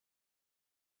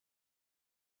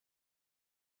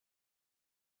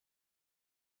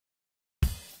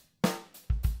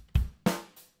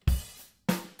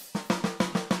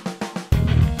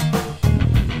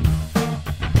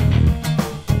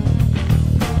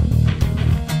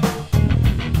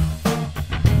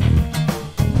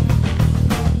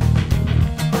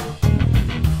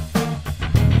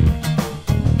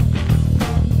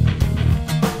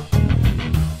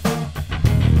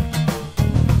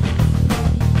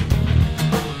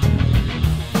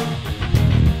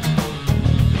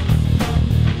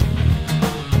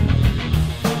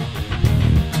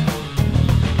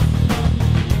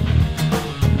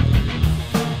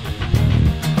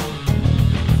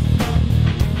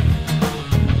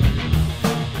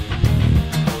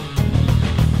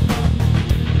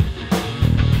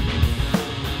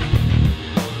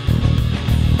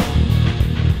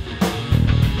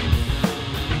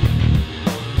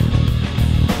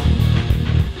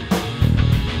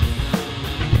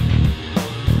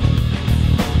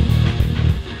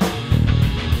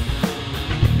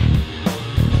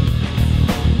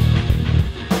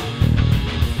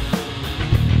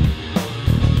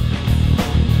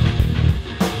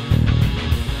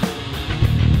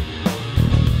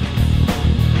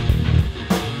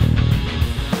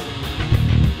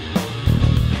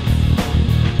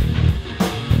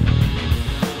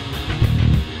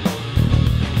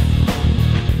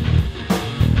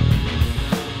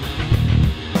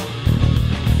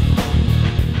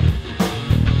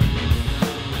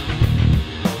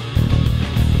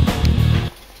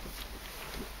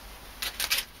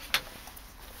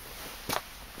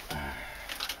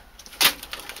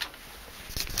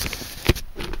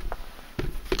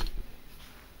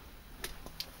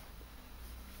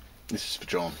This is for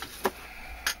John.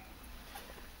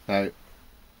 Now,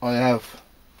 I have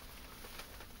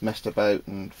messed about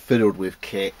and fiddled with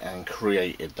kit and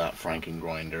created that franking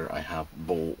grinder. I have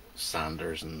bought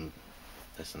sanders and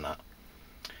this and that,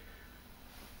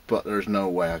 but there's no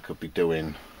way I could be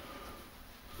doing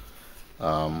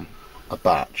a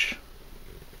batch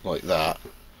like that,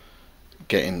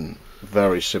 getting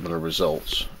very similar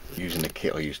results using the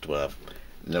kit I used to have.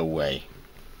 No way.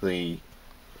 The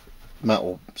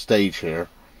metal stage here,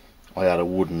 I had a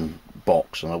wooden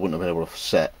box and I wouldn't have been able to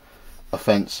set a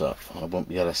fence up, and I wouldn't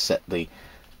be able to set the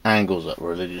angles up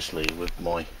religiously with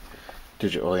my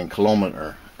digital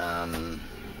inclineometer, and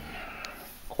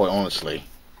quite honestly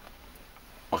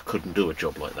I couldn't do a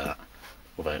job like that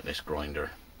without this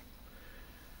grinder.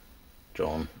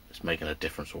 John, it's making a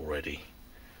difference already.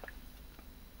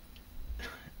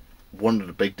 One of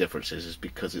the big differences is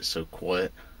because it's so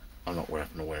quiet, I'm not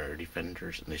having to wear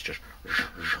defenders, and it's just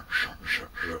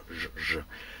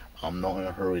I'm not in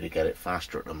a hurry to get it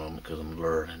faster at the moment because I'm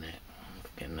learning it, I'm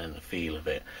getting in the feel of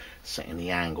it, setting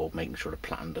the angle, making sure the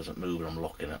platen doesn't move, and I'm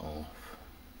locking it off.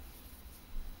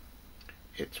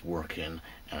 It's working,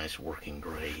 and it's working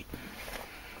great.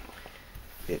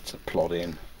 It's a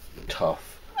plodding,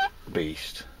 tough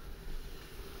beast,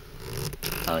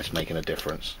 and it's making a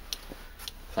difference.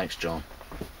 Thanks, John.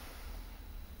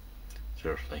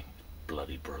 Seriously,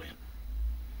 bloody brilliant.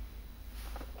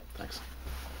 Thanks.